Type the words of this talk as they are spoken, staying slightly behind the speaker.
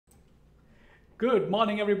Good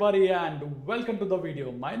morning everybody and welcome to the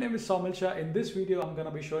video. My name is Saumil Shah. In this video I'm going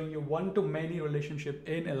to be showing you one-to-many relationship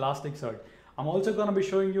in Elasticsearch. I'm also going to be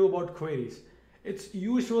showing you about queries. It's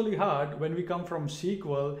usually hard when we come from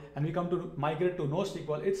SQL and we come to migrate to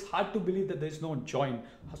NoSQL. It's hard to believe that there's no join.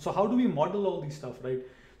 So how do we model all these stuff, right?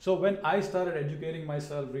 So when I started educating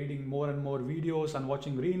myself, reading more and more videos and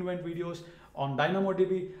watching reInvent videos on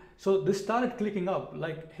DynamoDB, so this started clicking up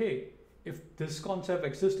like, hey, if this concept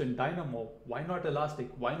exists in Dynamo, why not Elastic?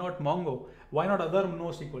 Why not Mongo? Why not other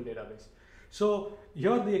NoSQL database? So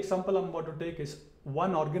here the example I'm about to take is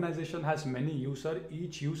one organization has many users.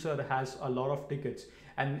 Each user has a lot of tickets,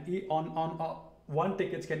 and one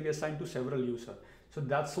tickets can be assigned to several users. So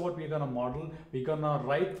that's what we're gonna model. We're gonna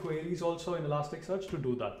write queries also in Elasticsearch to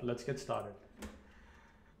do that. Let's get started.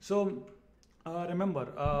 So remember,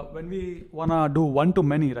 when we wanna do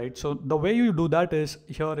one-to-many, right? So the way you do that is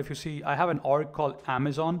here. If you see, I have an org called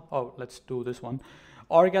Amazon. Oh, let's do this one.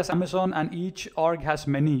 Org has Amazon, and each org has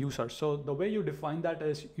many users. So the way you define that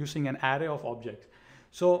is using an array of objects.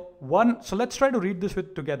 So let's try to read this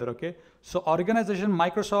together, okay? So organization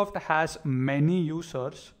Microsoft has many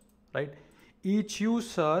users, right? Each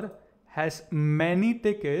user has many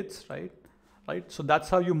tickets, right? So that's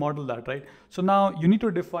how you model that, right? So now you need to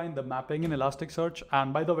define the mapping in Elasticsearch,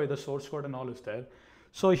 and by the way, the source code and all is there.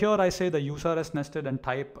 So here I say the user is nested and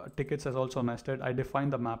type tickets is also nested. I define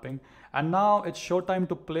the mapping, and now it's show time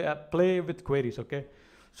to play with queries, okay?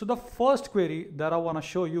 So the first query that I want to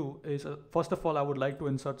show you is, first of all, I would like to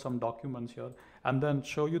insert some documents here and then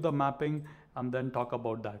show you the mapping and then talk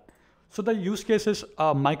about that. So the use case is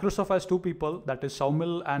Microsoft has two people, that is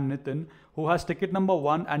Saumil and Nitin, who has ticket number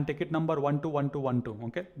 1 and ticket number 121212.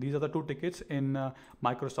 Okay, these are the two tickets in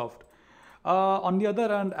Microsoft. On the other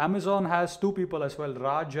hand, Amazon has two people as well,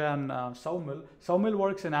 Raj and Saumil. Saumil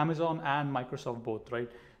works in Amazon and Microsoft both,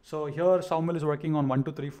 right? So here Saumil is working on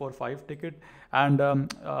 12345 ticket, and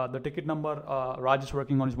the ticket number Raj is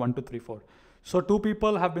working on is 1234. So two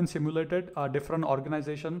people have been simulated, a different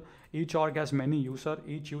organization. Each org has many users.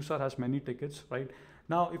 Each user has many tickets, right?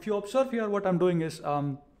 Now, if you observe here, what I'm doing is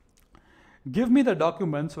give me the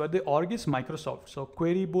documents where the org is Microsoft. So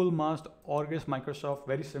query bool must org is Microsoft.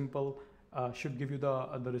 Very simple. Should give you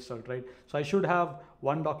the result, right? So I should have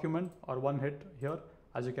one document or one hit here,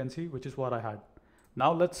 as you can see, which is what I had.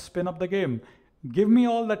 Now let's spin up the game. Give me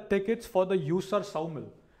all the tickets for the user Saumil.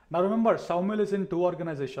 Now remember, Saumil is in two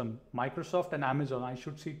organizations, Microsoft and Amazon. I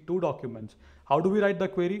should see two documents. How do we write the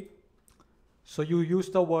query? So you use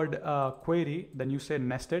the word query, then you say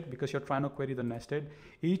nested because you're trying to query the nested.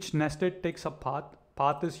 Each nested takes a path.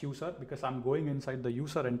 Path is user because I'm going inside the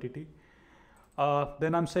user entity.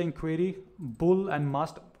 Then I'm saying query, bool and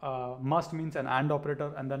must. Must means an AND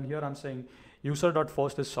operator. And then here I'm saying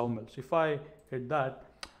user.first is Saumil. So if I hit that,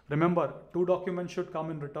 remember two documents should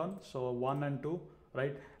come in return. So 1 and 2.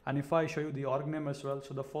 Right? And if I show you the org name as well,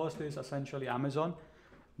 so the first is essentially Amazon.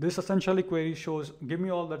 This essentially query shows, give me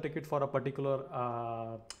all the ticket for a particular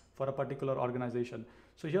organization.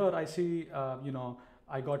 So here I see,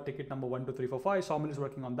 I got ticket number 12345. Saumil is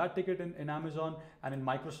working on that ticket in Amazon, and in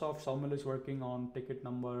Microsoft, Saumil is working on ticket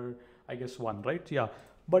number, I guess 1, right? Yeah.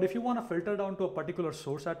 But if you want to filter down to a particular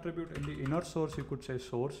source attribute in the inner source, you could say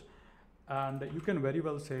source, and you can very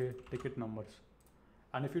well say ticket numbers.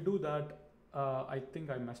 And if you do that, I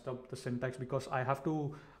think I messed up the syntax because I have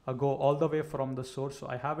to go all the way from the source. So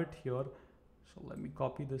I have it here. So let me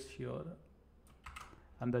copy this here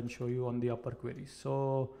and then show you on the upper query.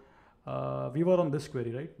 So we were on this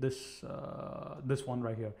query, right? This one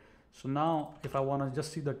right here. So now if I want to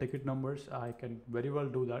just see the ticket numbers, I can very well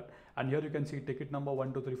do that. And here you can see ticket number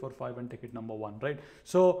 12345 and ticket number 1, right?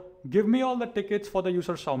 So give me all the tickets for the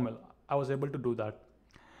user Saumil. I was able to do that.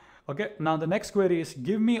 Okay, now the next query is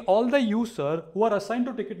give me all the user who are assigned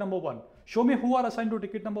to ticket number 1. Show me who are assigned to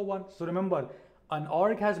ticket number 1. So remember, an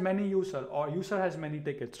org has many user or user has many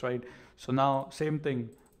tickets, right? So now same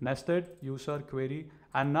thing, nested user query,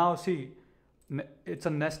 and now see, it's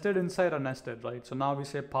a nested inside a nested, right? So now we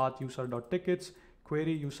say path user.tickets,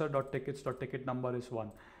 query user.tickets.ticket number is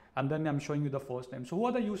 1. And then I'm showing you the first name. So who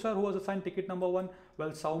are the user who was assigned ticket number 1?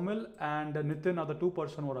 Well, Saumil and Nitin are the two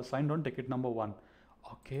person who are assigned on ticket number 1.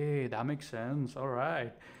 Okay, that makes sense. All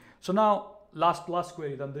right. So now last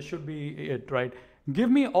query, then this should be it, right?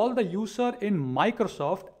 Give me all the user in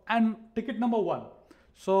Microsoft and ticket number 1.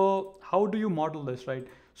 So how do you model this, right?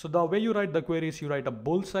 So the way you write the queries, you write a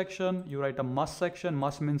bool section, you write a must section.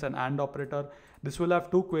 Must means an AND operator. This will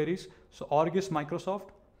have two queries. So org is Microsoft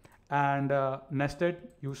and nested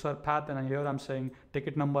user path. And here I'm saying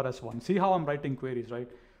ticket number as 1. See how I'm writing queries, right?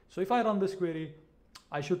 So if I run this query,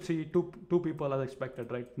 I should see two people as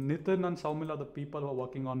expected, right? Nitin and Saumil are the people who are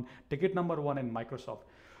working on ticket number 1 in Microsoft.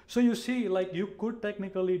 So you see, like you could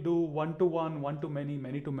technically do one-to-one, one-to-many,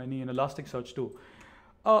 many-to-many in Elasticsearch too.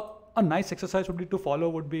 A nice exercise would be to follow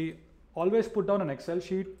would be always put down an Excel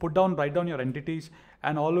sheet, write down your entities,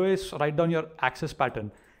 and always write down your access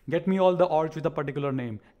pattern. Get me all the orgs with a particular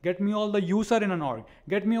name. Get me all the user in an org.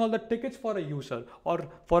 Get me all the tickets for a user, or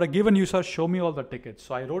for a given user, show me all the tickets.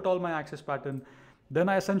 So I wrote all my access pattern. Then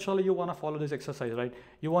you want to follow this exercise, right?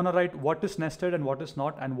 You want to write what is nested and what is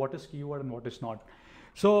not, and what is keyword and what is not.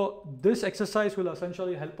 So this exercise will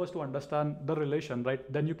essentially help us to understand the relation, right?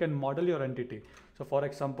 Then you can model your entity. So for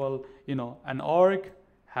example, an org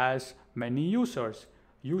has many users.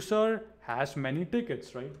 User has many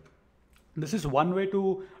tickets, right? This is one way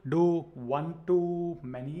to do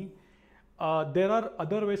one-to-many. There are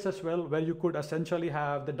other ways as well where you could essentially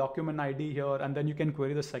have the document ID here and then you can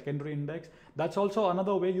query the secondary index. That's also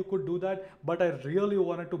another way you could do that. But I really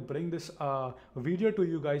wanted to bring this video to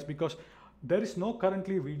you guys because there is no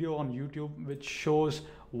currently video on YouTube which shows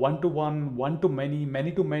one-to-one, one-to-many,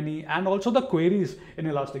 many-to-many, and also the queries in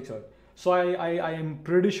Elasticsearch. So I am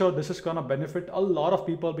pretty sure this is gonna benefit a lot of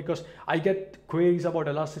people because I get queries about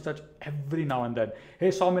Elasticsearch every now and then. Hey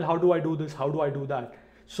Saumil, how do I do this? How do I do that?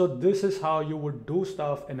 So this is how you would do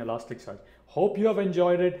stuff in Elasticsearch. Hope you have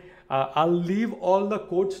enjoyed it. I'll leave all the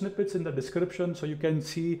code snippets in the description so you can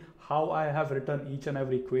see how I have written each and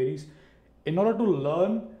every queries. In order to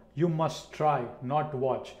learn, you must try, not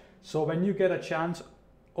watch. So when you get a chance,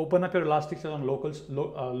 open up your Elasticsearch on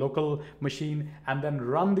local machine and then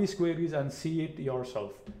run these queries and see it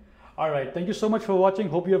yourself. All right, thank you so much for watching.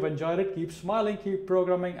 Hope you have enjoyed it. Keep smiling, keep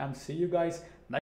programming, and see you guys